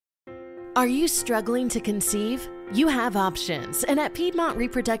Are you struggling to conceive? You have options, and at Piedmont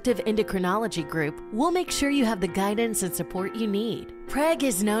Reproductive Endocrinology Group, we'll make sure you have the guidance and support you need. PREG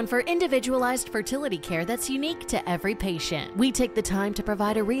is known for individualized fertility care that's unique to every patient. We take the time to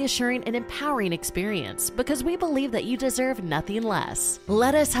provide a reassuring and empowering experience because we believe that you deserve nothing less.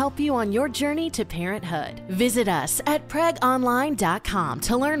 Let us help you on your journey to parenthood. Visit us at pregonline.com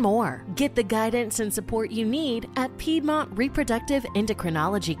to learn more. Get the guidance and support you need at Piedmont Reproductive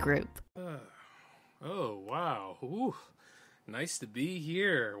Endocrinology Group. Oh, wow. Ooh, nice to be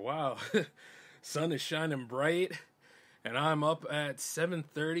here. Wow. Sun is shining bright, and I'm up at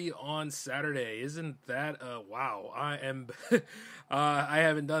 7:30 on Saturday. Isn't that, wow. I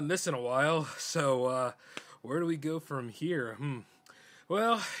haven't done this in a while, so where do we go from here?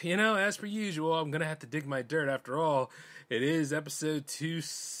 Well, as per usual, I'm going to have to dig my dirt after all. It is episode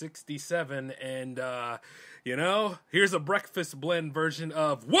 267, and, here's a breakfast blend version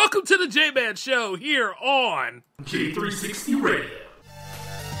of Welcome to the J-Man Show here on J360 Radio.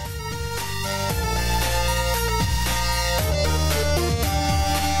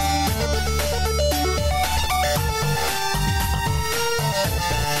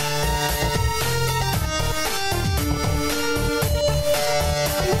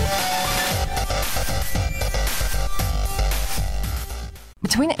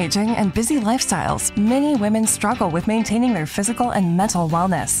 Between aging and busy lifestyles, many women struggle with maintaining their physical and mental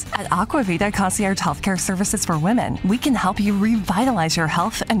wellness. At Aquavita Concierge Healthcare Services for Women, we can help you revitalize your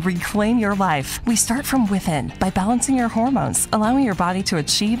health and reclaim your life. We start from within by balancing your hormones, allowing your body to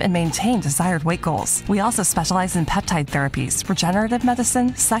achieve and maintain desired weight goals. We also specialize in peptide therapies, regenerative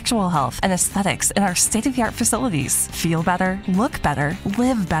medicine, sexual health, and aesthetics in our state-of-the-art facilities. Feel better, look better,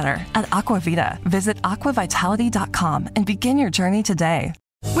 live better at Aquavita. Visit aquavitality.com and begin your journey today.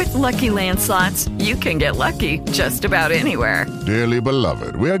 With Lucky Land Slots, you can get lucky just about anywhere. Dearly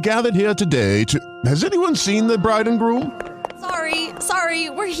beloved, we are gathered here today to... Has anyone seen the bride and groom?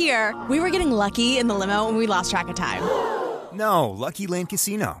 Sorry, we're here. We were getting lucky in the limo and we lost track of time. No, Lucky Land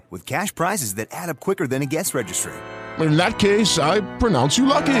Casino, with cash prizes that add up quicker than a guest registry. In that case, I pronounce you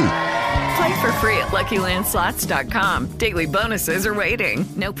lucky. Play for free at LuckyLandSlots.com. Daily bonuses are waiting.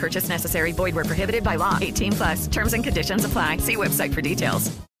 No purchase necessary. Void where prohibited by law. 18+. Terms and conditions apply. See website for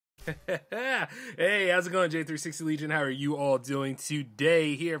details. Hey, how's it going, J360 Legion? How are you all doing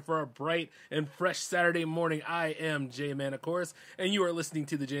today? Here for a bright and fresh Saturday morning. I am J-Man, of course, and you are listening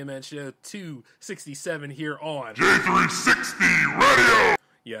to the J-Man Show 267 here on J360 Radio!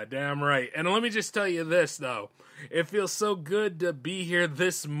 Yeah, damn right. And let me just tell you this, though. It feels so good to be here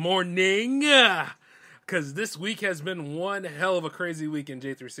this morning, because this week has been one hell of a crazy week in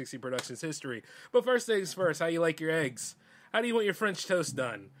J360 Productions history. But first things first, how you like your eggs? How do you want your French toast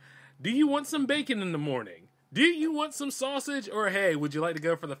done? Do you want some bacon in the morning? Do you want some sausage? Or hey, would you like to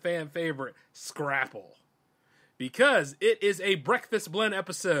go for the fan favorite, scrapple? Because it is a breakfast blend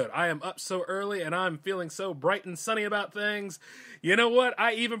episode. I am up so early and I'm feeling so bright and sunny about things. You know what?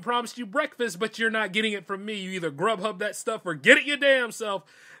 I even promised you breakfast, but you're not getting it from me. You either Grubhub that stuff or get it your damn self.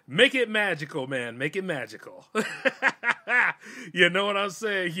 Make it magical, man. Make it magical. You know what I'm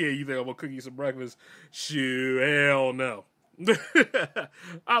saying? Yeah, you think I'm going to cook you some breakfast? Shoo, hell no.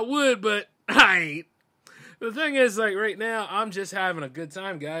 I would, but I ain't. The thing is, like, right now, I'm just having a good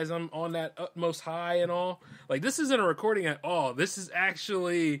time, guys. I'm on that utmost high and all. Like, this isn't a recording at all. This is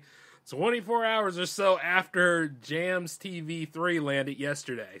actually 24 hours or so after Jams TV 3 landed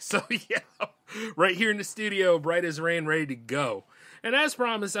yesterday. So, yeah, right here in the studio, bright as rain, ready to go. And as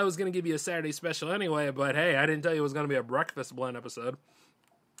promised, I was going to give you a Saturday special anyway, but hey, I didn't tell you it was going to be a breakfast blend episode.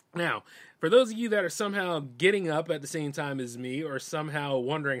 Now, for those of you that are somehow getting up at the same time as me, or somehow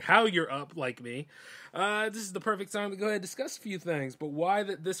wondering how you're up like me, this is the perfect time to go ahead and discuss a few things. But why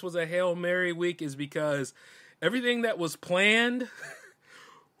that this was a Hail Mary week is because everything that was planned,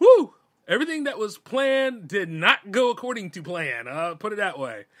 everything that was planned did not go according to plan. Put it that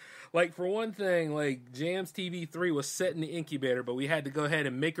way. Like, for one thing, like, Jams TV 3 was set in the incubator, but we had to go ahead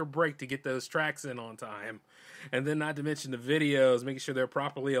and make or break to get those tracks in on time. And then not to mention the videos, making sure they're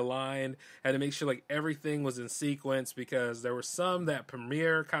properly aligned. Had to make sure, like, everything was in sequence because there were some that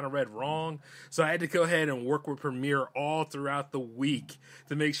Premiere kind of read wrong. So I had to go ahead and work with Premiere all throughout the week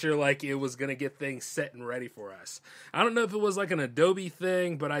to make sure, like, it was going to get things set and ready for us. I don't know if it was, like, an Adobe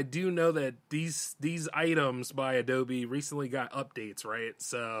thing, but I do know that these items by Adobe recently got updates, right?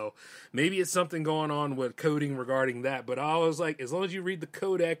 So maybe it's something going on with coding regarding that. But I was like, as long as you read the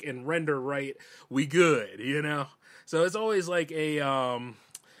codec and render right, we good, you know? So it's always like a,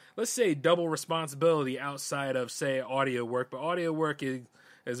 let's say double responsibility outside of, say, audio work. But audio work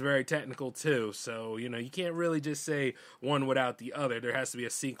is is very technical too. So, you know, you can't really just say one without the other. There has to be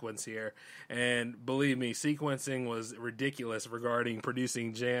a sequence here. And believe me, sequencing was ridiculous regarding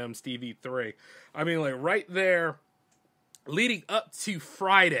producing Jams TV 3. I mean, like right there, leading up to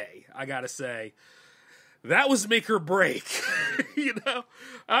Friday, I gotta say, that was make or break. You know,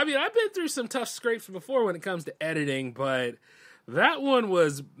 I mean, I've been through some tough scrapes before when it comes to editing, but that one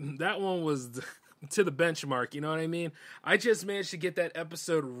was to the benchmark. You know what I mean? I just managed to get that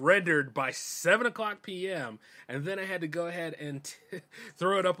episode rendered by 7:00 p.m. and then I had to go ahead and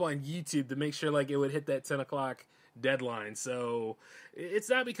throw it up on YouTube to make sure like it would hit that 10 o'clock deadline. So it's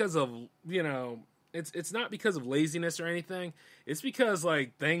not because of, you know, it's not because of laziness or anything. It's because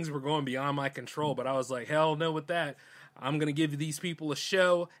like things were going beyond my control. But I was like, hell no with that. I'm going to give these people a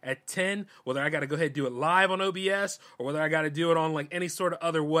show at 10, whether I got to go ahead and do it live on OBS or whether I got to do it on like any sort of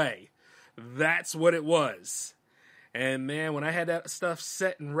other way. That's what it was. And man, when I had that stuff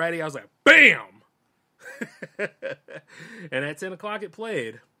set and ready, I was like, bam! And at 10 o'clock it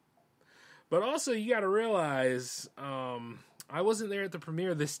played. But also you got to realize, I wasn't there at the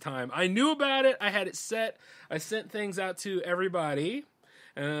premiere this time. I knew about it. I had it set. I sent things out to everybody.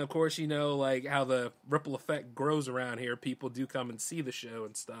 And of course, you know, like how the ripple effect grows around here. People do come and see the show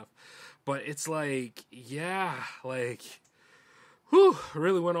and stuff. But it's like, yeah, like, whew,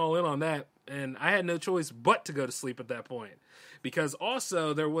 really went all in on that. And I had no choice but to go to sleep at that point. Because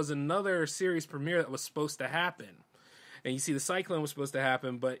also there was another series premiere that was supposed to happen. And you see the Cyclone was supposed to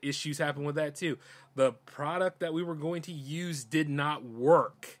happen, but issues happened with that too. The product that we were going to use did not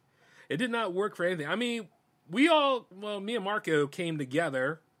work. It did not work for anything. I mean, me and Marco came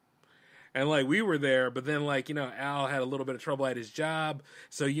together and like we were there, but then like, you know, Al had a little bit of trouble at his job.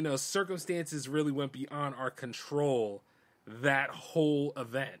 So, you know, circumstances really went beyond our control that whole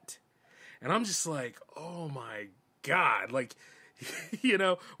event. And I'm just like, oh my God, like, you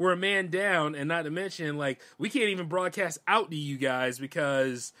know, we're a man down, and not to mention, like, we can't even broadcast out to you guys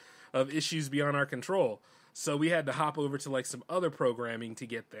because of issues beyond our control. So we had to hop over to, like, some other programming to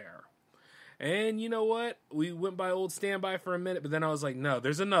get there. And you know what? We went by old standby for a minute, but then I was like, no,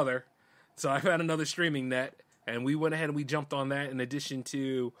 there's another. So I found another streaming net, and we went ahead and we jumped on that in addition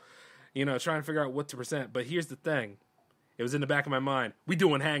to, you know, trying to figure out what to present. But here's the thing. It was in the back of my mind. We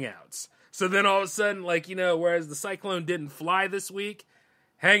doing Hangouts. So then all of a sudden, like, you know, whereas the Cyclone didn't fly this week,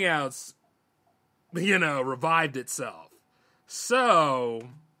 Hangouts, you know, revived itself. So,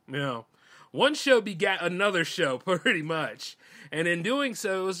 you know, one show begat another show, pretty much. And in doing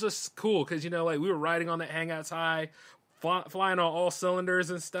so, it was just cool because, you know, like, we were riding on that Hangouts high, flying on all cylinders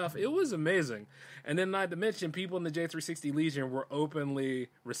and stuff. It was amazing. And then not to mention, people in the J360 Legion were openly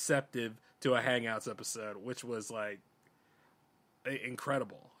receptive to a Hangouts episode, which was, like,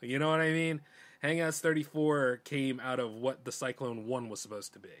 incredible. You know what I mean? Hangouts 34 came out of what the Cyclone 1 was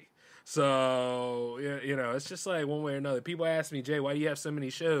supposed to be. So, you know, it's just like one way or another. People ask me, Jay, why do you have so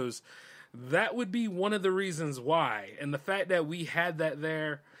many shows? That would be one of the reasons why. And the fact that we had that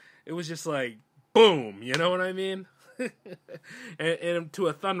there, it was just like, boom, you know what I mean? and to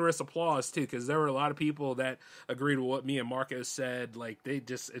a thunderous applause, too, because there were a lot of people that agreed with what me and Marco said. Like, they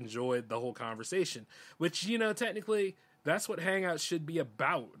just enjoyed the whole conversation, which, you know, technically, that's what Hangouts should be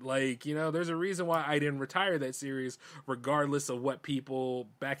about. Like, you know, there's a reason why I didn't retire that series, regardless of what people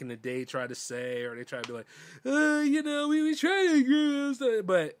back in the day tried to say, or they tried to be like, you know, we tried to agree with stuff.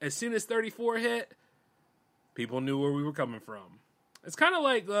 But as soon as 34 hit, people knew where we were coming from. It's kind of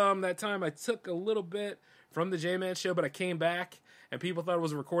like that time I took a little bit from the J-Man show, but I came back, and people thought it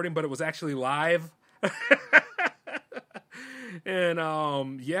was a recording, but it was actually live.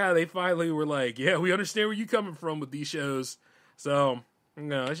 And, yeah, they finally were like, yeah, we understand where you're coming from with these shows. So, you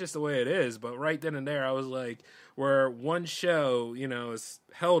know, it's just the way it is. But right then and there, I was like, where one show, you know, is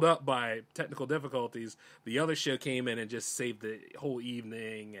held up by technical difficulties, the other show came in and just saved the whole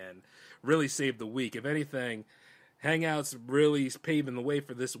evening and really saved the week. If anything, Hangouts really paving the way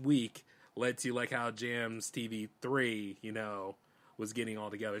for this week led to, like, how Jams TV 3, you know, was getting all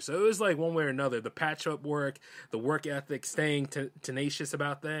together. So it was like one way or another, the patch-up work, the work ethic, staying tenacious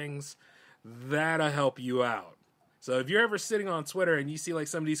about things, that'll help you out. So if you're ever sitting on Twitter and you see like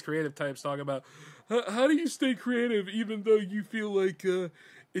some of these creative types talking about, how do you stay creative even though you feel like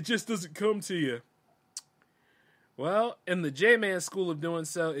it just doesn't come to you? Well, in the J-Man school of doing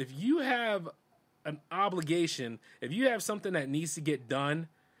so, if you have an obligation, if you have something that needs to get done,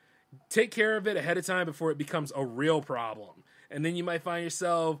 take care of it ahead of time before it becomes a real problem. And then you might find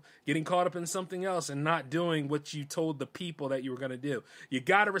yourself getting caught up in something else and not doing what you told the people that you were going to do. You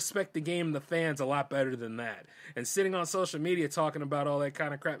got to respect the game and the fans a lot better than that. And sitting on social media talking about all that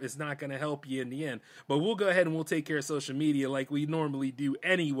kind of crap is not going to help you in the end. But we'll go ahead and we'll take care of social media like we normally do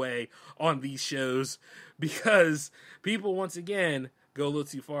anyway on these shows, because people, once again, go a little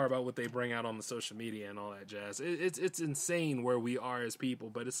too far about what they bring out on the social media and all that jazz. It's insane where we are as people,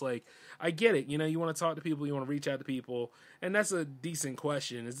 but it's like, I get it. You know, you want to talk to people, you want to reach out to people, and that's a decent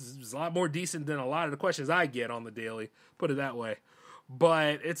question. It's a lot more decent than a lot of the questions I get on the daily, put it that way.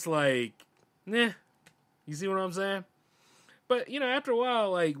 But it's like, you see what I'm saying? But, you know, after a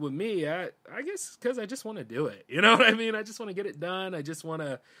while, like with me, I guess because I just want to do it. You know what I mean? I just want to get it done. I just want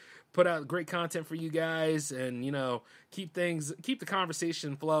to put out great content for you guys and, you know, keep the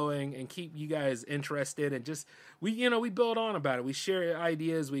conversation flowing and keep you guys interested, and just, we build on about it. We share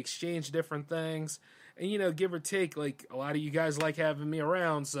ideas, we exchange different things, and, you know, give or take, like, a lot of you guys like having me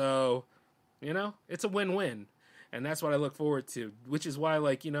around, so, you know, it's a win-win, and that's what I look forward to, which is why,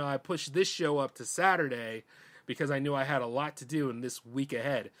 like, you know, I pushed this show up to Saturday, because I knew I had a lot to do in this week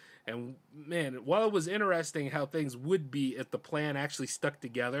ahead. And, man, while it was interesting how things would be if the plan actually stuck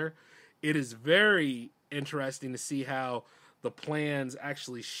together, it is very interesting to see how the plans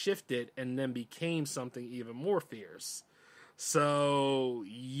actually shifted and then became something even more fierce. So,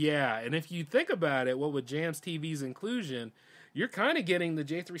 yeah, and if you think about it, what with Jams TV's inclusion, you're kind of getting the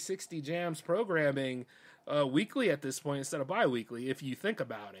J360 Jams programming weekly at this point instead of bi-weekly, if you think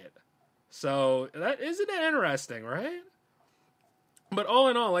about it. So, isn't that interesting, right? But all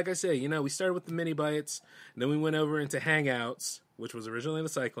in all, like I say, you know, we started with the mini bites, then we went over into Hangouts, which was originally the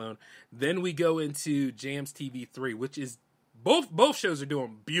Cyclone. Then we go into Jams TV 3, which is both shows are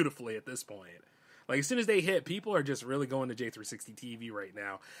doing beautifully at this point. Like, as soon as they hit, people are just really going to J360 TV right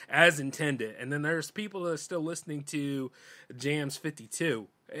now, as intended. And then there's people that are still listening to Jams 52.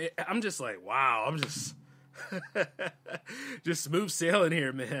 I'm just like, wow, I'm just just smooth sailing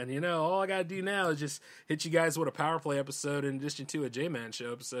here, man. You know, all I gotta do now is just hit you guys with a Power Play episode in addition to a J-Man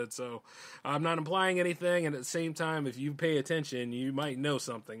Show episode. So I'm not implying anything, and at the same time, if you pay attention, you might know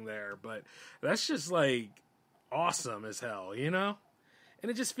something there. But that's just like awesome as hell, you know?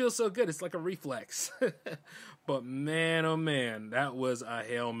 And it just feels so good. It's like a reflex. But man, oh man, that was a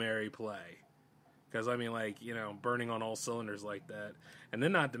Hail Mary play. Because, I mean, like, you know, burning on all cylinders like that. And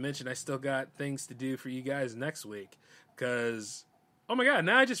then not to mention, I still got things to do for you guys next week. Because, oh my God,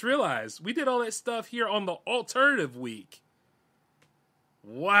 now I just realized we did all that stuff here on the alternative week.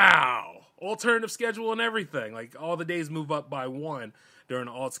 Wow. Alternative schedule and everything. Like, all the days move up by one during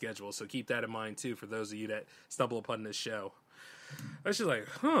the alt schedule. So keep that in mind, too, for those of you that stumble upon this show. I was just like,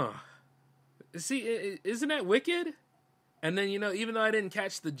 See, isn't that wicked? And then, you know, even though I didn't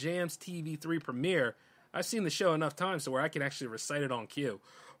catch the Jams TV 3 premiere, I've seen the show enough times to where I can actually recite it on cue.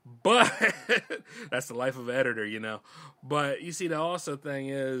 But that's the life of an editor, you know. But you see, the also thing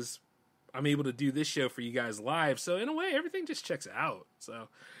is I'm able to do this show for you guys live. So in a way, everything just checks out. So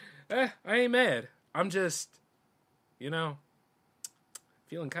I ain't mad. I'm just, you know,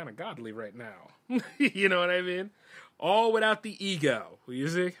 feeling kind of godly right now. You know what I mean? All without the ego. You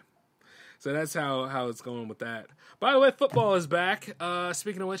see? So that's how it's going with that. By the way, football is back.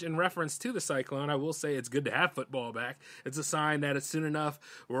 Speaking of which, in reference to the Cyclone, I will say it's good to have football back. It's a sign that it's soon enough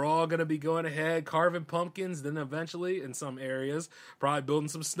we're all going to be going ahead, carving pumpkins, then eventually, in some areas, probably building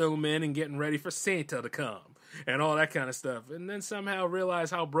some snowmen and getting ready for Santa to come and all that kind of stuff. And then somehow realize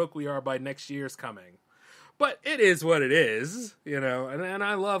how broke we are by next year's coming. But it is what it is, you know. And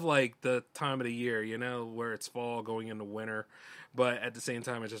I love, like, the time of the year, you know, where it's fall going into winter. But at the same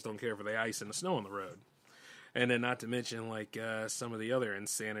time, I just don't care for the ice and the snow on the road. And then not to mention, like, some of the other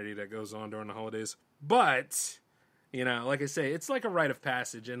insanity that goes on during the holidays. But, you know, like I say, it's like a rite of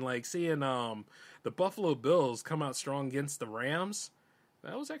passage. And, like, seeing the Buffalo Bills come out strong against the Rams,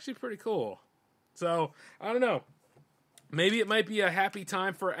 that was actually pretty cool. So, I don't know. Maybe it might be a happy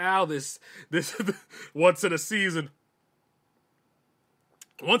time for Al this once in a season.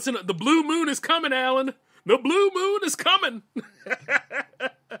 The blue moon is coming, Alan. The blue moon is coming.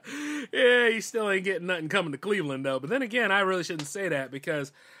 Yeah, he still ain't getting nothing coming to Cleveland, though. But then again, I really shouldn't say that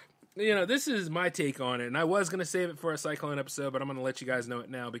because, you know, this is my take on it. And I was going to save it for a Cyclone episode, but I'm going to let you guys know it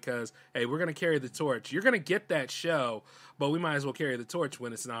now because, hey, we're going to carry the torch. You're going to get that show, but we might as well carry the torch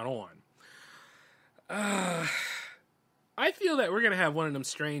when it's not on. I feel that we're going to have one of them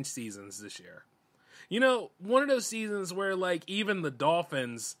strange seasons this year. You know, one of those seasons where, like, even the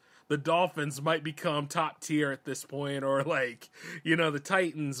Dolphins might become top tier at this point, or, like, you know, the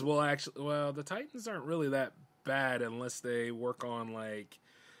Titans will actually, well, the Titans aren't really that bad unless they work on, like,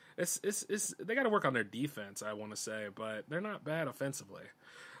 It's they got to work on their defense, I want to say, but they're not bad offensively.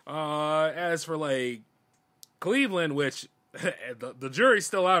 As for like Cleveland, which the jury's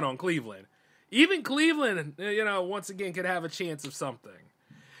still out on Cleveland. Even Cleveland, once again could have a chance of something.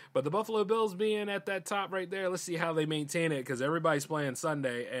 But the Buffalo Bills being at that top right there, let's see how they maintain it, because everybody's playing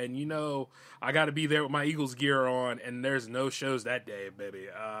Sunday, and I got to be there with my Eagles gear on, and there's no shows that day, baby.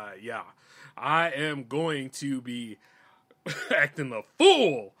 Yeah, I am going to be acting the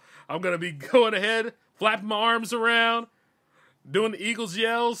fool. I'm going to be going ahead, flapping my arms around, doing the Eagles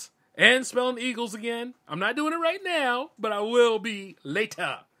yells, and spelling Eagles again. I'm not doing it right now, but I will be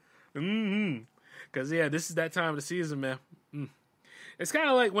later. Because, this is that time of the season, man. It's kind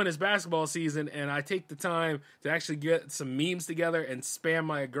of like when it's basketball season and I take the time to actually get some memes together and spam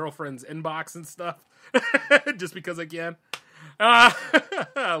my girlfriend's inbox and stuff just because I can.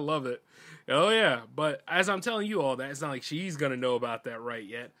 I love it. Oh, yeah. But as I'm telling you all that, it's not like she's going to know about that right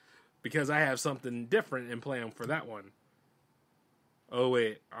yet because I have something different in plan for that one. Oh,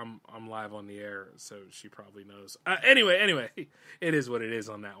 wait. I'm live on the air, so she probably knows. Anyway, it is what it is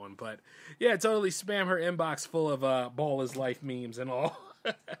on that one. But, yeah, totally spam her inbox full of Ball is Life memes and all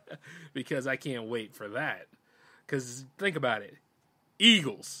because I can't wait for that. Because think about it.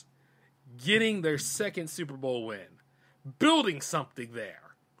 Eagles getting their second Super Bowl win, building something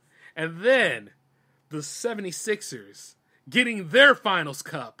there. And then the 76ers getting their finals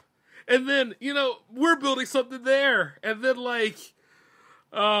cup. And then, we're building something there. And then,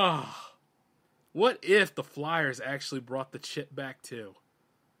 what if the Flyers actually brought the chip back too?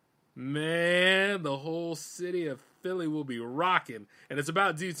 Man, the whole city of Philly will be rocking. And it's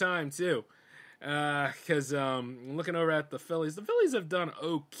about due time too. Because looking over at the Phillies have done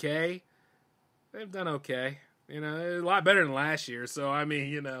okay. They've done okay. A lot better than last year. So, I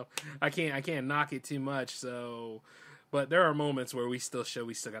mean, I can't knock it too much. So, but there are moments where we still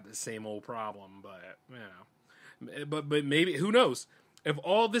got the same old problem. But, but maybe, who knows? If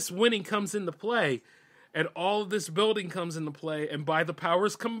all this winning comes into play, and all of this building comes into play, and by the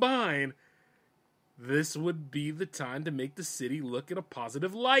powers combined, this would be the time to make the city look in a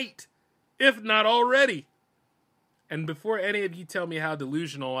positive light, if not already. And before any of you tell me how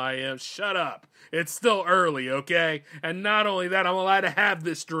delusional I am, shut up. It's still early, okay? And not only that, I'm allowed to have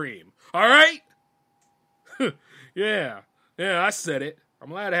this dream. All right? Yeah, I said it. I'm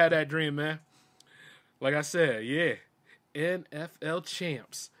allowed to have that dream, man. Like I said, yeah. NFL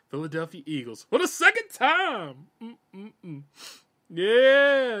champs, Philadelphia Eagles, for the second time.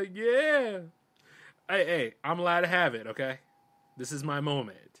 Yeah. Hey, I'm allowed to have it, okay? This is my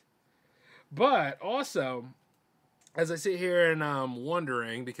moment. But also, as I sit here and I'm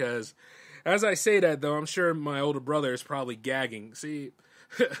wondering, because as I say that, though, I'm sure my older brother is probably gagging. See,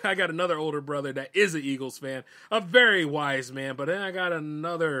 I got another older brother that is an Eagles fan, a very wise man, but then I got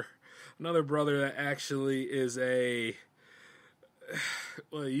another brother that actually is a...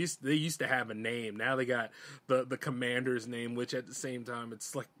 Well, they used to have a name. Now they got the Commander's name, which at the same time,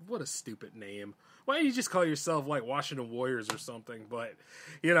 it's like, what a stupid name. Why don't you just call yourself like Washington Warriors or something? But,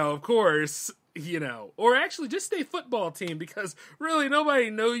 of course, or actually just stay football team, because really nobody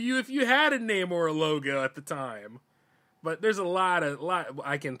know you if you had a name or a logo at the time. But there's a lot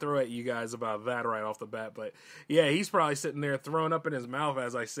I can throw at you guys about that right off the bat. But yeah, he's probably sitting there throwing up in his mouth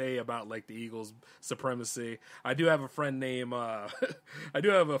as I say about like the Eagles' supremacy. I do have a friend named I do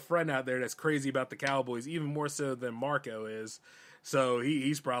have a friend out there that's crazy about the Cowboys, even more so than Marco is. So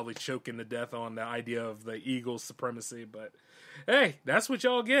he's probably choking to death on the idea of the Eagles' supremacy. But hey, that's what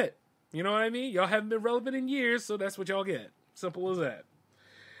y'all get. You know what I mean? Y'all haven't been relevant in years, so that's what y'all get. Simple as that.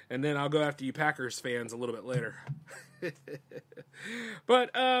 And then I'll go after you Packers fans a little bit later.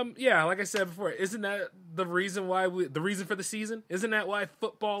 But yeah, like I said before, isn't that the reason for the season? Isn't that why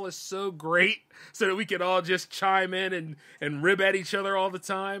football is so great? So that we can all just chime in and rib at each other all the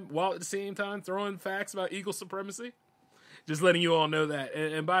time, while at the same time throwing facts about Eagle supremacy? Just letting you all know that.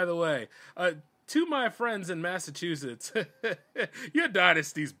 And by the way, to my friends in Massachusetts, your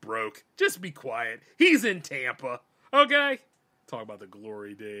dynasty's broke. Just be quiet. He's in Tampa, okay? Talk about the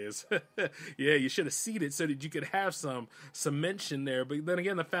glory days. Yeah, you should have seeded so that you could have some mention there. But then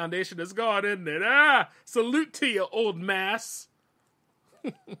again, the foundation is gone, isn't it? Salute to you, old Mass.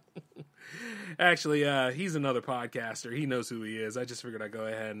 Actually, he's another podcaster. He knows who he is. I just figured I'd go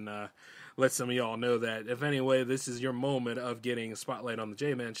ahead and let some of y'all know that. If anyway, this is your moment of getting a spotlight on the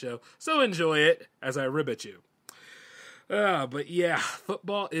J-Man Show. So enjoy it as I rib at you. But yeah,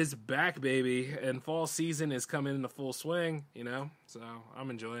 football is back, baby, and fall season is coming into full swing, so I'm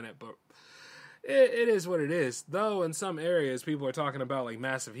enjoying it, but it is what it is. Though in some areas, people are talking about like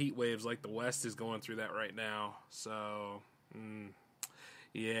massive heat waves, like the West is going through that right now. So,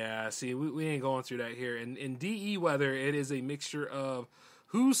 Yeah, see, we ain't going through that here. In DE weather, it is a mixture of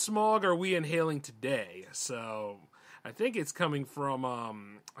whose smog are we inhaling today. So I think it's coming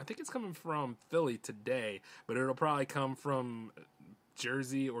from Philly today, but it'll probably come from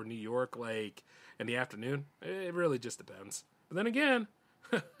Jersey or New York like in the afternoon. It really just depends. But then again,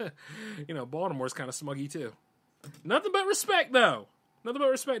 Baltimore's kind of smuggy too. Nothing but respect though.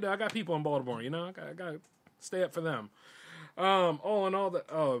 I got people in Baltimore, I got to stay up for them. All in all,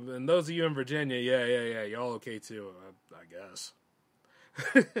 and those of you in Virginia, yeah, y'all okay too, I guess.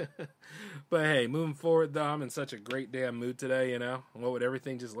 But hey, moving forward though, I'm in such a great damn mood today, what with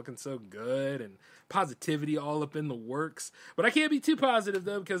everything just looking so good and positivity all up in the works. But I can't be too positive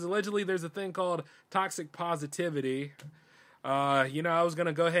though, because allegedly there's a thing called toxic positivity. I was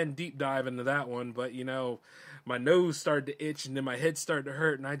gonna go ahead and deep dive into that one, but my nose started to itch and then my head started to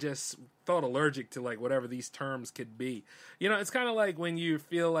hurt, and I just felt allergic to like whatever these terms could be. It's kind of like when you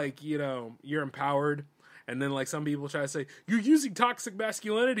feel like you're empowered, and then like some people try to say you're using toxic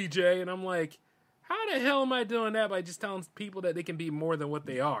masculinity, Jay, and I'm like, how the hell am I doing that by just telling people that they can be more than what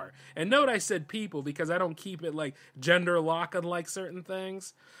they are? And note I said people because I don't keep it like gender lock on like certain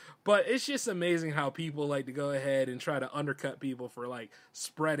things. But it's just amazing how people like to go ahead and try to undercut people for like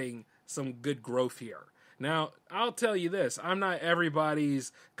spreading some good growth here. Now, I'll tell you this, I'm not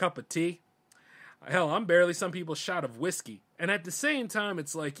everybody's cup of tea. Hell, I'm barely some people's shot of whiskey. And at the same time,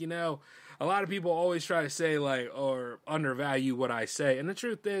 it's like, a lot of people always try to say like, or undervalue what I say. And the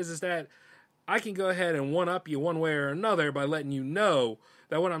truth is that I can go ahead and one-up you one way or another by letting you know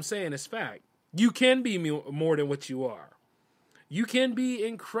that what I'm saying is fact. You can be more than what you are. You can be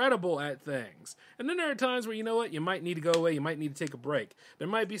incredible at things. And then there are times where, you might need to go away. You might need to take a break. There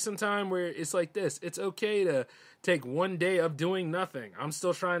might be some time where it's like this. It's okay to take one day of doing nothing. I'm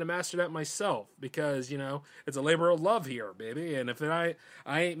still trying to master that myself because, it's a labor of love here, baby. And if I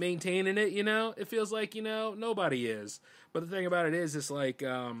ain't maintaining it, it feels like, nobody is. But the thing about it is, it's like,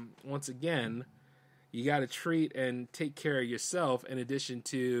 once again, you got to treat and take care of yourself in addition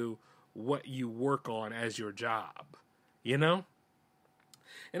to what you work on as your job,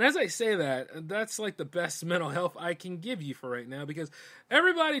 And as I say that, that's like the best mental health I can give you for right now, because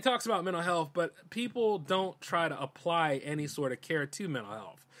everybody talks about mental health, but people don't try to apply any sort of care to mental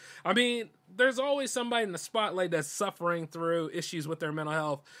health. I mean, there's always somebody in the spotlight that's suffering through issues with their mental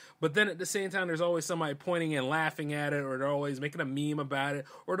health, but then at the same time, there's always somebody pointing and laughing at it, or they're always making a meme about it,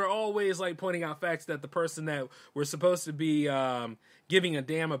 or they're always like pointing out facts that the person that we're supposed to be giving a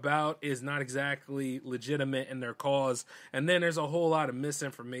damn about is not exactly legitimate in their cause. And then there's a whole lot of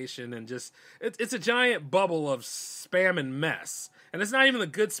misinformation and just it's a giant bubble of spam and mess. And it's not even the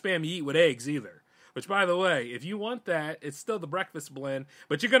good spam you eat with eggs either. Which, by the way, if you want that, it's still the breakfast blend,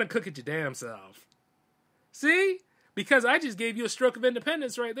 but you're going to cook it your damn self. See? Because I just gave you a stroke of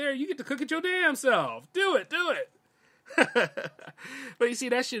independence right there. You get to cook it your damn self. Do it. But you see,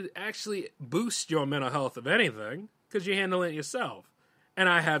 that should actually boost your mental health, if anything, because you're handling it yourself. And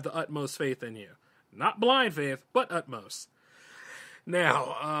I have the utmost faith in you. Not blind faith, but utmost.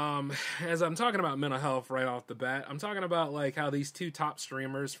 Now, as I'm talking about mental health right off the bat, I'm talking about like how these two top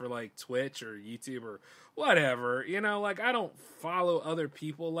streamers for like Twitch or YouTube or whatever, like I don't follow other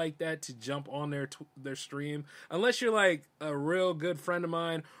people like that to jump on their stream unless you're like a real good friend of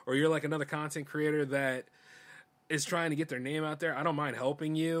mine or you're like another content creator that is trying to get their name out there. I don't mind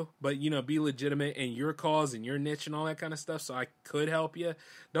helping you, but be legitimate in your cause and your niche and all that kind of stuff. So I could help you.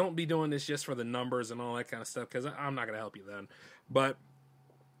 Don't be doing this just for the numbers and all that kind of stuff, because I'm not going to help you then. But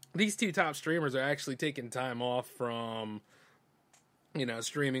these two top streamers are actually taking time off from,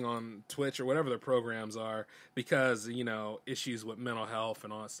 streaming on Twitch or whatever their programs are because, issues with mental health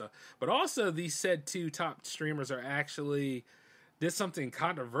and all that stuff. But also these said two top streamers are actually did something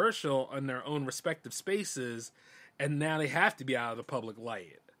controversial in their own respective spaces, and now they have to be out of the public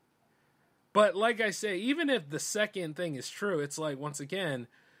light. But like I say, even if the second thing is true, it's like, once again,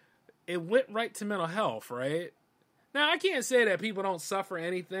 it went right to mental health, right? Now, I can't say that people don't suffer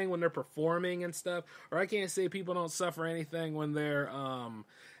anything when they're performing and stuff, or I can't say people don't suffer anything when they're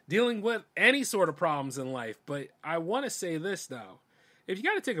dealing with any sort of problems in life. But I want to say this, though. If you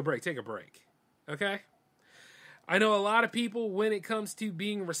got to take a break, okay? I know a lot of people, when it comes to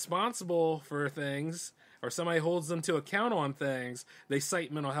being responsible for things, or somebody holds them to account on things, they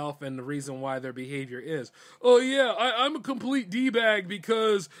cite mental health and the reason why their behavior is, oh yeah, I'm a complete D-bag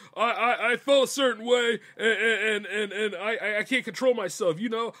because I felt a certain way and I can't control myself,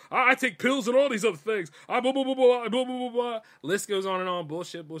 I take pills and all these other things, blah, blah, blah, blah, blah, blah, blah, blah. List goes on and on,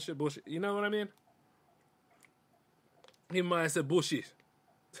 bullshit, you know what I mean? Even when I said bullshit.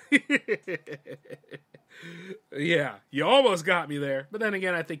 Yeah, you almost got me there. But then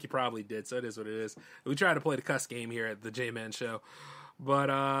again, I think you probably did, so it is what it is. We try to play the cuss game here at the J-Man Show.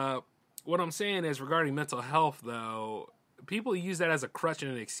 But what I'm saying is, regarding mental health, though, people use that as a crutch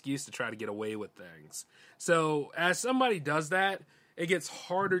and an excuse to try to get away with things. So as somebody does that, it gets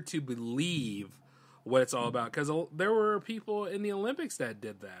harder to believe what it's all about, because there were people in the Olympics that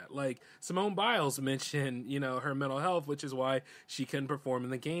did that. Like Simone Biles mentioned, her mental health, which is why she couldn't perform in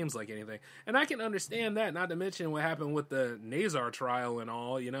the games like anything. And I can understand that, not to mention what happened with the Nazar trial and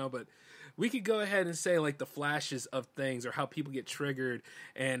all, but we could go ahead and say like the flashes of things or how people get triggered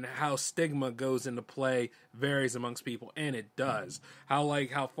and how stigma goes into play varies amongst people, and it does.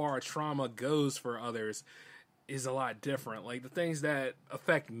 How far a trauma goes for others is a lot different. Like the things that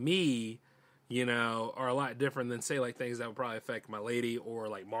affect me, are a lot different than, say, like things that would probably affect my lady or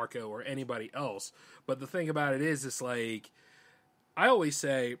like Marco or anybody else. But the thing about it is, it's like, I always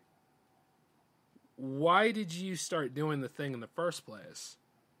say, why did you start doing the thing in the first place?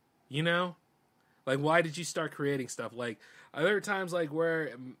 Like, why did you start creating stuff? Like, there are times like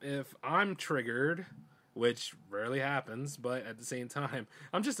where if I'm triggered, which rarely happens, but at the same time,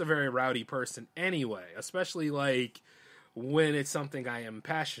 I'm just a very rowdy person anyway, especially like when it's something I am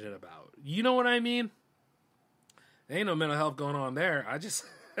passionate about. You know what I mean? There ain't no mental health going on there. I'm just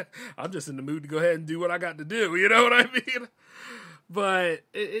in the mood to go ahead and do what I got to do. You know what I mean? But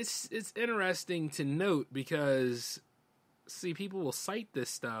it's interesting to note because, see, people will cite this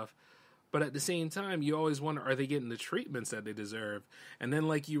stuff, but at the same time, you always wonder, are they getting the treatments that they deserve? And then,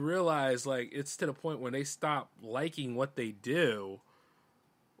 like, you realize, like, it's to the point when they stop liking what they do.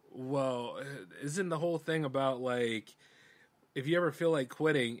 Well, isn't the whole thing about, like, if you ever feel like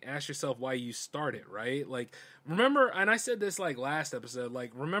quitting, ask yourself why you started, right? Like, remember, and I said this like last episode,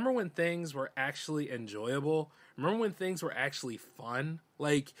 like, remember when things were actually enjoyable? Remember when things were actually fun?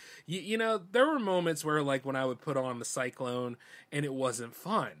 Like, there were moments where, like, when I would put on the Cyclone and it wasn't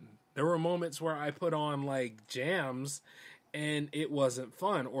fun. There were moments where I put on, like, jams and it wasn't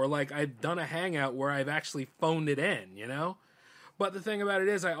fun. Or, like, I've done a hangout where I've actually phoned it in, But the thing about it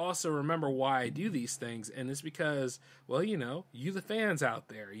is, I also remember why I do these things, and it's because, well, you the fans out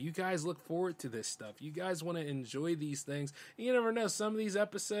there, you guys look forward to this stuff. You guys want to enjoy these things. You never know, some of these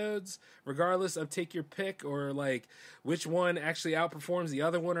episodes, regardless of take your pick or, like, which one actually outperforms the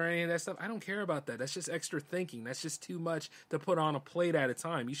other one or any of that stuff, I don't care about that. That's just extra thinking. That's just too much to put on a plate at a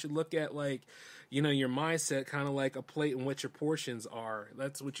time. You should look at, like, your mindset kind of like a plate and what your portions are.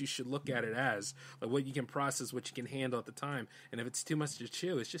 That's what you should look at it as. Like, what you can process, what you can handle at the time. And if it's too much to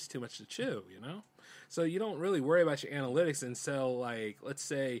chew, it's just too much to chew, So you don't really worry about your analytics until, like, let's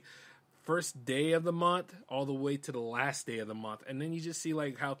say, first day of the month all the way to the last day of the month. And then you just see,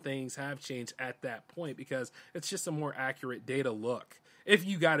 like, how things have changed at that point because it's just a more accurate data look. If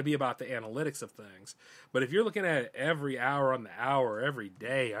you got to be about the analytics of things. But if you're looking at it every hour on the hour, every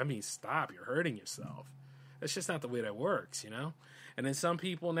day, I mean, stop. You're hurting yourself. That's just not the way that works, And then some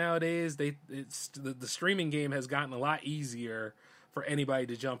people nowadays, the streaming game has gotten a lot easier for anybody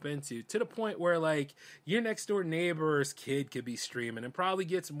to jump into, to the point where, like, your next door neighbor's kid could be streaming and probably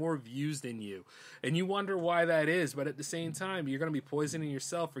gets more views than you. And you wonder why that is. But at the same time, you're going to be poisoning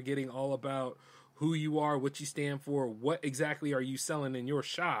yourself, forgetting all about who you are, what you stand for, what exactly are you selling in your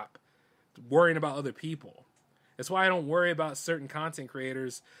shop, worrying about other people. That's why I don't worry about certain content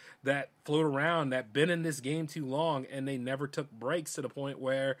creators that float around that been in this game too long and they never took breaks to the point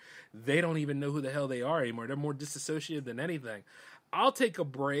where they don't even know who the hell they are anymore. They're more disassociated than anything. I'll take a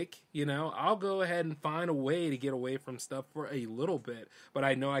break, I'll go ahead and find a way to get away from stuff for a little bit, but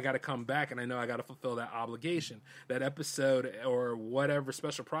I know I got to come back and I know I got to fulfill that obligation. That episode or whatever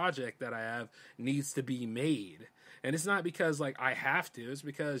special project that I have needs to be made. And it's not because, like, I have to, it's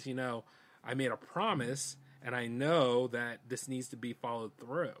because, I made a promise and I know that this needs to be followed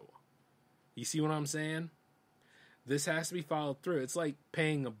through. You see what I'm saying? This has to be followed through. It's like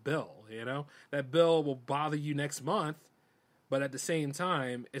paying a bill, That bill will bother you next month, but at the same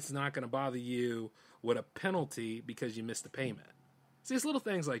time, it's not going to bother you with a penalty because you missed the payment. See, it's little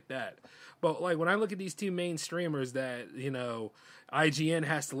things like that. But, like, when I look at these two main streamers that, IGN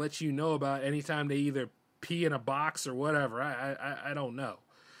has to let you know about anytime they either pee in a box or whatever, I don't know.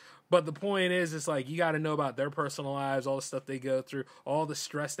 But the point is, it's like, you got to know about their personal lives, all the stuff they go through, all the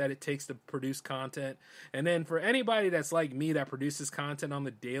stress that it takes to produce content. And then for anybody that's like me that produces content on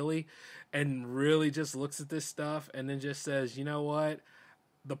the daily and really just looks at this stuff and then just says, you know what,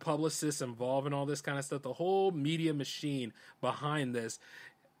 the publicists involved in all this kind of stuff, the whole media machine behind this,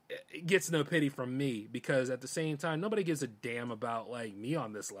 it gets no pity from me, because at the same time, nobody gives a damn about, like, me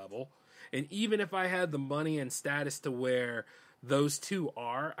on this level. And even if I had the money and status to where those two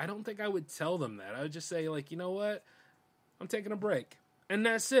are, are, I don't think I would tell them that. I would just say, like, you know what? I'm taking a break. And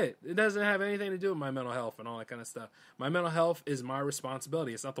that's it. It doesn't have anything to do with my mental health and all that kind of stuff. My mental health is my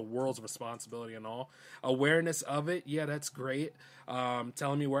responsibility. It's not the world's responsibility and all. Awareness of it, yeah, that's great.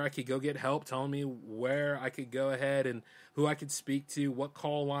 Telling me where I could go get help. Telling me where I could go ahead and who I could speak to. What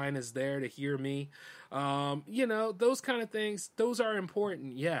call line is there to hear me. Those kind of things, those are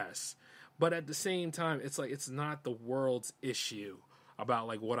important, yes. But at the same time, it's like it's not the world's issue about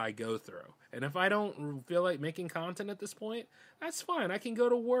like what I go through. And if I don't feel like making content at this point, that's fine. I can go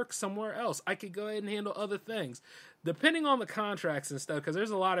to work somewhere else. I could go ahead and handle other things. Depending on the contracts and stuff, because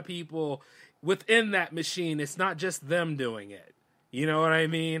there's a lot of people within that machine. It's not just them doing it. You know what I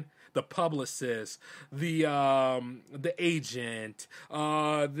mean? The publicist, the agent,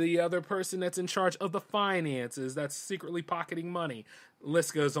 the other person that's in charge of the finances that's secretly pocketing money.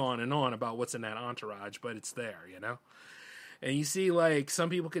 List goes on and on about what's in that entourage, but it's there, you know? And you see, like,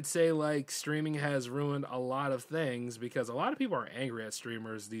 some people could say, like, streaming has ruined a lot of things because a lot of people are angry at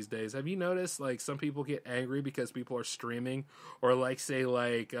streamers these days. Have you noticed, like, some people get angry because people are streaming? Or, like, say,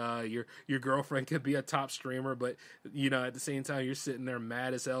 like, your girlfriend could be a top streamer, but, you know, at the same time, you're sitting there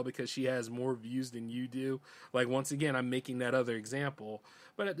mad as hell because she has more views than you do. Like, once again, I'm making that other example.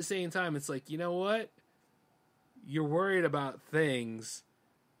 But at the same time, it's like, you know what? You're worried about things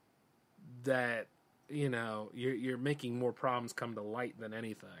that... you know, you're making more problems come to light than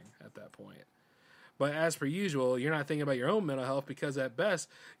anything at that point. But as per usual, you're not thinking about your own mental health because at best,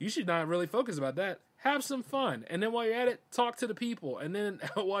 you should not really focus about that. Have some fun. And then while you're at it, talk to the people. And then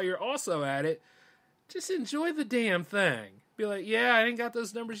while you're also at it, just enjoy the damn thing. Be like, yeah, I ain't got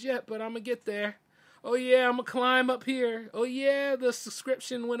those numbers yet, but I'm going to get there. Oh, yeah, I'm going to climb up here. Oh, yeah, the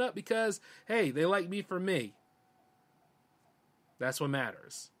subscription went up because, hey, they like me for me. That's what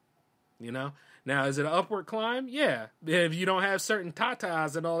matters. You know? Now, is it an upward climb? Yeah. If you don't have certain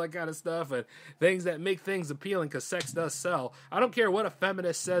tatas and all that kind of stuff and things that make things appealing because sex does sell. I don't care what a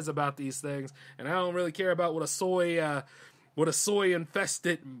feminist says about these things, and I don't really care about what a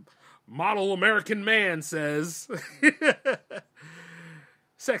soy-infested model American man says.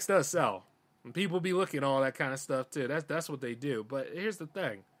 Sex does sell. And people be looking at all that kind of stuff, too. That's what they do. But here's the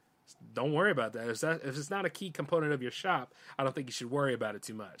thing. Don't worry about that. If it's not a key component of your shop, I don't think you should worry about it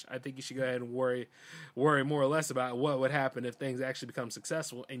too much. I think you should go ahead and worry more or less about what would happen if things actually become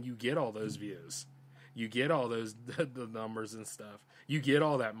successful and you get all those views. You get all those the numbers and stuff. You get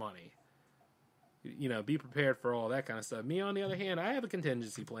all that money. You know, be prepared for all that kind of stuff. Me, on the other hand, I have a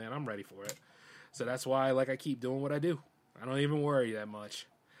contingency plan. I'm ready for it. So that's why, like, I keep doing what I do. I don't even worry that much.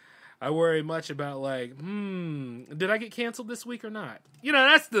 I worry much about, like, did I get canceled this week or not? You know,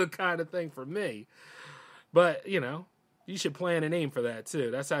 that's the kind of thing for me. But, you know, you should plan and aim for that, too.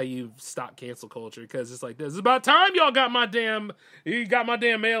 That's how you stop cancel culture, because it's like this. It's about time you got my damn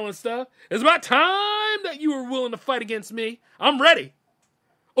mail and stuff. It's about time that you were willing to fight against me. I'm ready.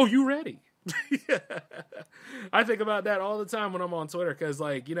 Oh, you ready? I think about that all the time when I'm on Twitter, because,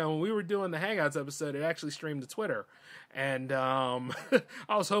 like, you know, when we were doing the Hangouts episode, it actually streamed to Twitter, and I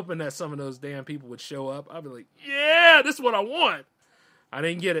was hoping that some of those damn people would show up. I'd be like, yeah, this is what I want. I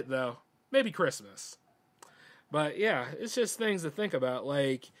didn't get it, though. Maybe Christmas. But yeah, it's just things to think about.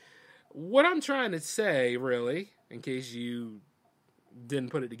 Like, what I'm trying to say, really, in case you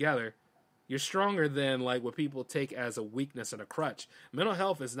didn't put it together, you're stronger than, like, what people take as a weakness and a crutch. Mental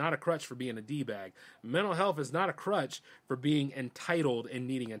health is not a crutch for being a D-bag. Mental health is not a crutch for being entitled and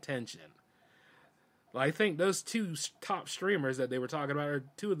needing attention. I think those two top streamers that they were talking about are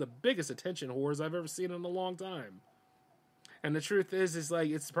two of the biggest attention whores I've ever seen in a long time. And the truth is like,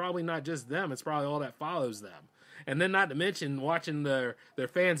 it's probably not just them. It's probably all that follows them. And then not to mention watching their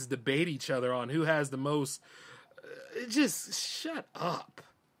fans debate each other on who has the most... just shut up.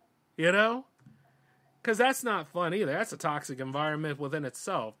 You know? Because that's not fun either. That's a toxic environment within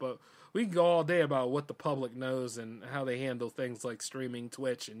itself. But we can go all day about what the public knows and how they handle things like streaming,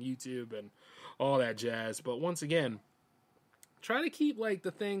 Twitch, and YouTube, and all that jazz. But once again, try to keep, like,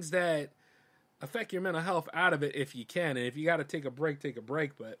 the things that affect your mental health out of it if you can. And if you got to take a break, take a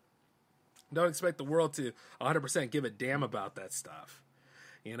break. But don't expect the world to 100% give a damn about that stuff.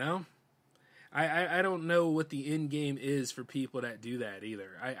 You know? I don't know what the end game is for people that do that either.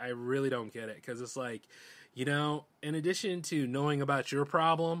 I really don't get it, because it's like, you know, in addition to knowing about your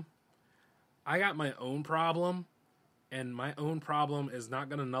problem, I got my own problem, and my own problem is not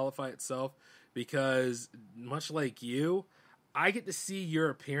going to nullify itself, because much like you, I get to see your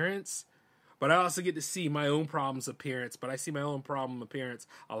appearance, But I also get to see my own problems appearance, but I see my own problem appearance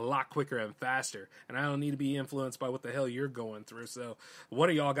a lot quicker and faster. And I don't need to be influenced by what the hell you're going through. So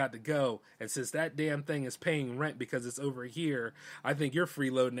one of y'all got to go. And since that damn thing is paying rent because it's over here, I think your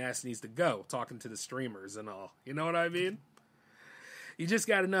freeloading ass needs to go, talking to the streamers and all. You know what I mean? You just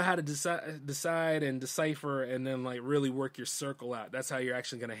got to know how to decide and decipher and then like really work your circle out. That's how you're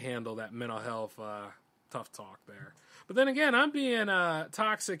actually going to handle that mental health tough talk there. But then again, I'm being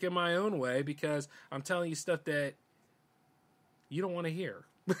toxic in my own way because I'm telling you stuff that you don't want to hear.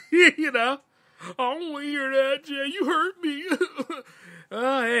 You know? I don't want to hear that, Jay. You hurt me.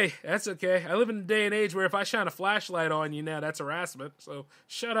 Oh, hey, that's okay. I live in a day and age where if I shine a flashlight on you now, that's harassment. So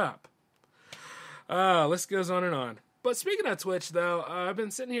shut up. List goes on and on. But speaking of Twitch, though, I've been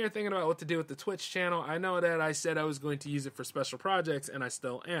sitting here thinking about what to do with the Twitch channel. I know that I said I was going to use it for special projects, and I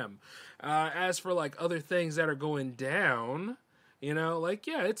still am. As for, like, other things that are going down, you know, like,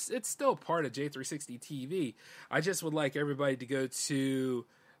 yeah, it's still part of J360 TV. I just would like everybody to go to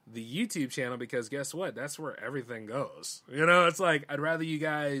the YouTube channel because guess what? That's where everything goes. You know, it's like I'd rather you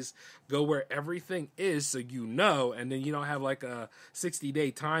guys go where everything is so you know, and then you don't have like a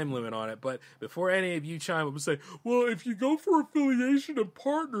 60-day time limit on it. But before any of you chime up and say, well, if you go for affiliation and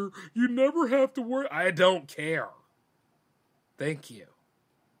partner, you never have to worry. I don't care. Thank you.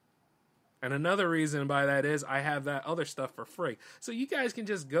 And another reason by that is I have that other stuff for free. So you guys can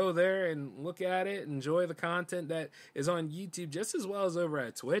just go there and look at it, enjoy the content that is on YouTube just as well as over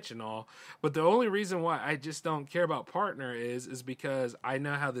at Twitch and all. But the only reason why I just don't care about partner is because I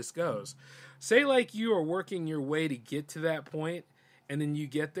know how this goes. Say like you are working your way to get to that point and then you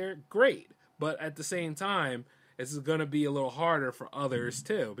get there, great. But at the same time, it's going to be a little harder for others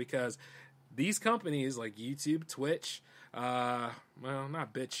too because these companies like YouTube, Twitch, well,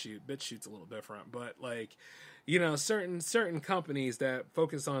 not BitChute. BitChute's a little different, but like, you know, certain companies that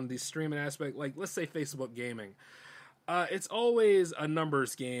focus on the streaming aspect, like let's say Facebook gaming, it's always a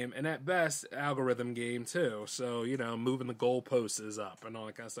numbers game and at best algorithm game too. So, you know, moving the goalposts is up and all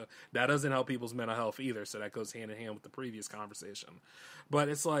that kind of stuff. That doesn't help people's mental health either. So that goes hand in hand with the previous conversation. But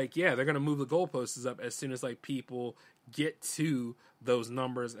it's like, yeah, they're going to move the goalposts up as soon as like people get to those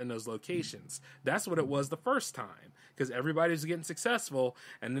numbers and those locations. That's what it was the first time because everybody was getting successful.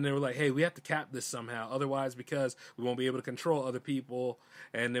 And then they were like, hey, we have to cap this somehow. Otherwise, because we won't be able to control other people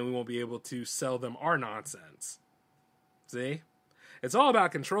and then we won't be able to sell them our nonsense. See? It's all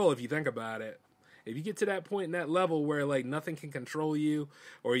about control if you think about it. If you get to that point in that level where like nothing can control you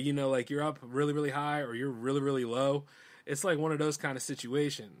or, you know, like you're up really, really high or you're really, really low, it's like one of those kind of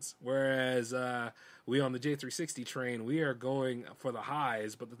situations. Whereas we on the J360 train, we are going for the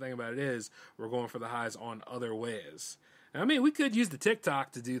highs. But the thing about it is we're going for the highs on other ways. I mean, we could use the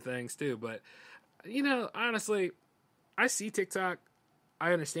TikTok to do things too. But, you know, honestly, I see TikTok.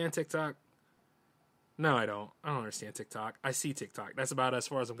 I understand TikTok. No, I don't. I don't understand TikTok. I see TikTok. That's about as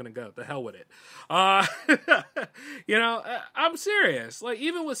far as I'm going to go. The hell with it. You know, I'm serious. Like,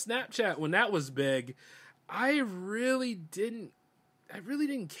 even with Snapchat, when that was big, I really didn't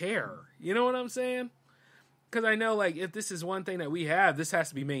care. You know what I'm saying? Because I know, like, if this is one thing that we have, this has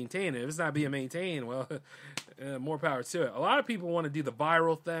to be maintained. If it's not being maintained, well, more power to it. A lot of people want to do the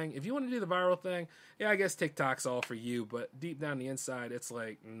viral thing. If you want to do the viral thing, yeah, I guess TikTok's all for you. But deep down the inside, it's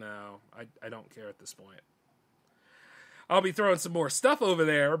like, no, I don't care at this point. I'll be throwing some more stuff over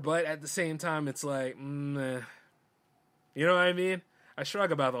there, but at the same time, it's like, you know what I mean? I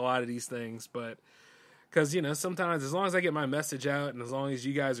shrug about a lot of these things, but because, you know, sometimes as long as I get my message out and as long as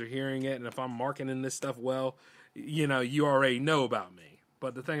you guys are hearing it and if I'm marketing this stuff well, you know, you already know about me.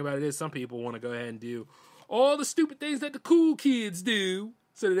 But the thing about it is some people want to go ahead and do all the stupid things that the cool kids do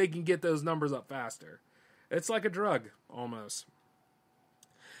so that they can get those numbers up faster. It's like a drug almost.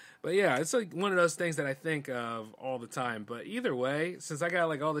 But yeah, it's like one of those things that I think of all the time. But either way, since I got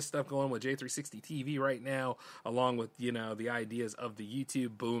like all this stuff going with J360 TV right now, along with, you know, the ideas of the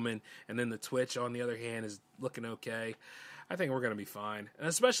YouTube booming, and then the Twitch, on the other hand, is looking okay, I think we're going to be fine. And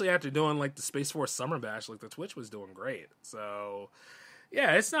especially after doing like the Space Force Summer Bash, like the Twitch was doing great. So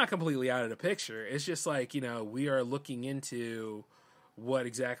yeah, it's not completely out of the picture. It's just like, you know, we are looking into what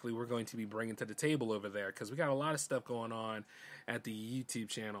exactly we're going to be bringing to the table over there, because we got a lot of stuff going on at the YouTube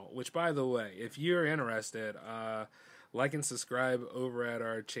channel, which, by the way, if you're interested, like and subscribe over at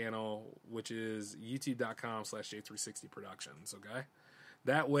our channel, which is youtube.com/J360 Productions, okay?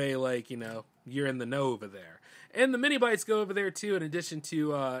 That way, like, you know, you're in the know over there. And the mini bites go over there, too, in addition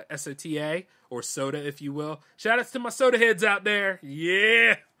to SOTA, or soda, if you will. Shout-outs to my soda heads out there.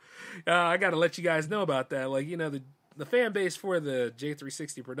 Yeah! I got to let you guys know about that. Like, you know, the the fan base for the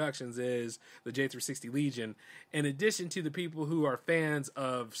J360 Productions is the J360 Legion. In addition to the people who are fans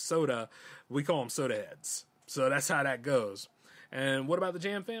of soda, we call them soda heads. So that's how that goes. And what about the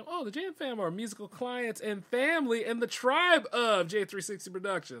Jam Fam? Oh, the Jam Fam are musical clients and family and the tribe of J360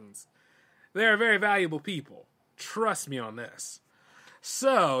 Productions. They're very valuable people. Trust me on this.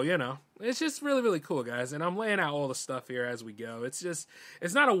 So, it's just really, really cool, guys. And I'm laying out all the stuff here as we go. It's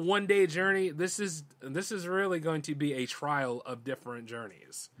not a one-day journey. This is really going to be a trial of different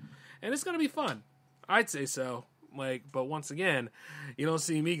journeys. And it's going to be fun. I'd say so. But once again, you don't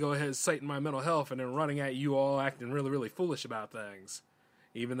see me go ahead citing my mental health and then running at you all acting really, really foolish about things.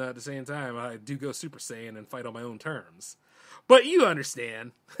 Even though at the same time, I do go Super Saiyan and fight on my own terms. But you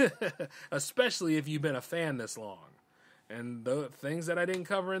understand. Especially if you've been a fan this long. And the things that I didn't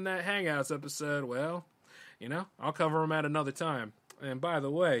cover in that Hangouts episode, well, I'll cover them at another time. And by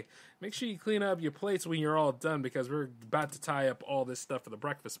the way, make sure you clean up your plates when you're all done because we're about to tie up all this stuff for the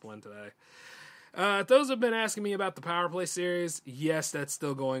breakfast blend today. Those have been asking me about the Power Play series. Yes, that's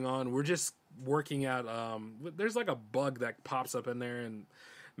still going on. We're just working out. There's like a bug that pops up in there and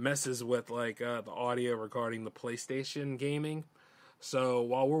messes with the audio regarding the PlayStation gaming. So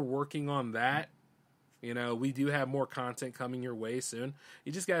while we're working on that, we do have more content coming your way soon.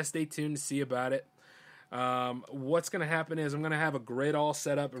 You just got to stay tuned to see about it. What's going to happen is I'm going to have a grid all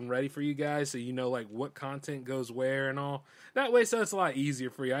set up and ready for you guys so what content goes where and all. That way, so it's a lot easier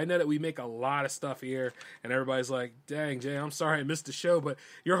for you. I know that we make a lot of stuff here, and everybody's like, dang, Jay, I'm sorry I missed the show, but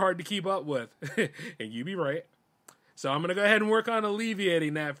you're hard to keep up with. And you be right. So I'm going to go ahead and work on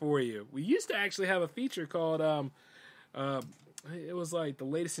alleviating that for you. We used to actually have a feature called... it was like the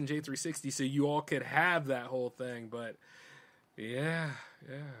latest in J360, so you all could have that whole thing. But yeah.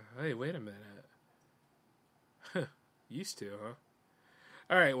 Hey, wait a minute. Used to, huh?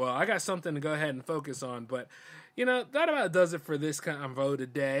 All right, well, I got something to go ahead and focus on. But, that about does it for this convo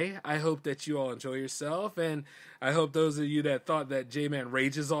today. I hope that you all enjoy yourself. And I hope those of you that thought that J-Man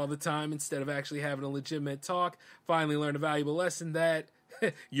rages all the time instead of actually having a legitimate talk finally learned a valuable lesson that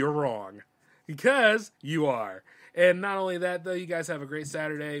you're wrong. Because you are. And not only that, though, you guys have a great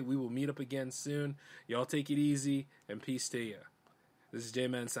Saturday. We will meet up again soon. Y'all take it easy, and peace to you. This is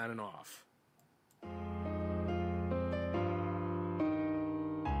J-Man signing off.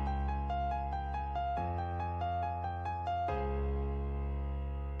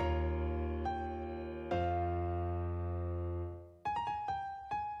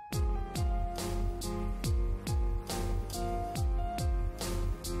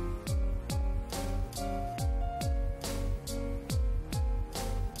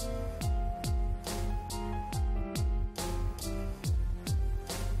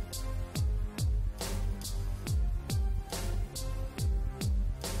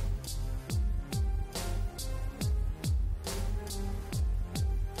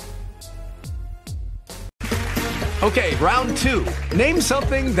 Okay, round two. Name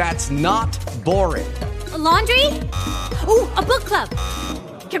something that's not boring. A laundry? Ooh, a book club.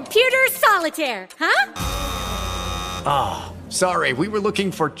 Computer solitaire, huh? Ah, sorry, we were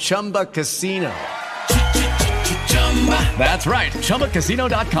looking for Chumba Casino. That's right,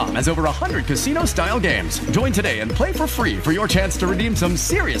 ChumbaCasino.com has over 100 casino-style games. Join today and play for free for your chance to redeem some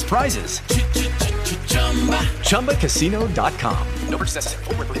serious prizes. ChumbaCasino.com. No purchase necessary.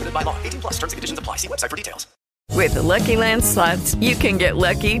 Void where prohibited by law. 18+. Terms and conditions apply. See website for details. With the Lucky Land Slots, you can get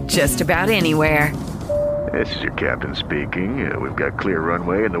lucky just about anywhere. This is your captain speaking. We've got clear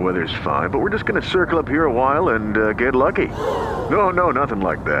runway and the weather's fine, but we're just going to circle up here a while and get lucky. No, nothing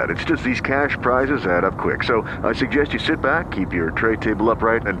like that. It's just these cash prizes add up quick. So I suggest you sit back, keep your tray table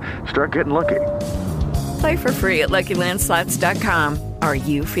upright, and start getting lucky. Play for free at LuckyLandSlots.com. Are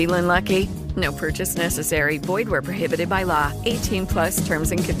you feeling lucky? No purchase necessary. Void where prohibited by law. 18+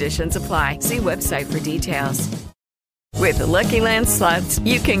 terms and conditions apply. See website for details. With the Lucky Land Slots,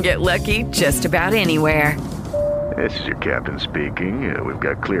 you can get lucky just about anywhere. This is your captain speaking. We've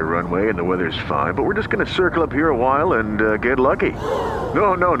got clear runway and the weather's fine, but we're just going to circle up here a while and get lucky.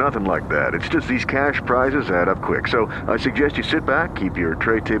 No, nothing like that. It's just these cash prizes add up quick. So I suggest you sit back, keep your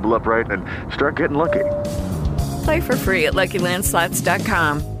tray table upright, and start getting lucky. Play for free at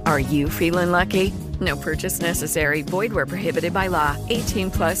LuckyLandSlots.com. Are you feeling lucky? No purchase necessary. Void where prohibited by law.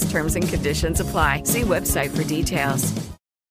 18+ terms and conditions apply. See website for details.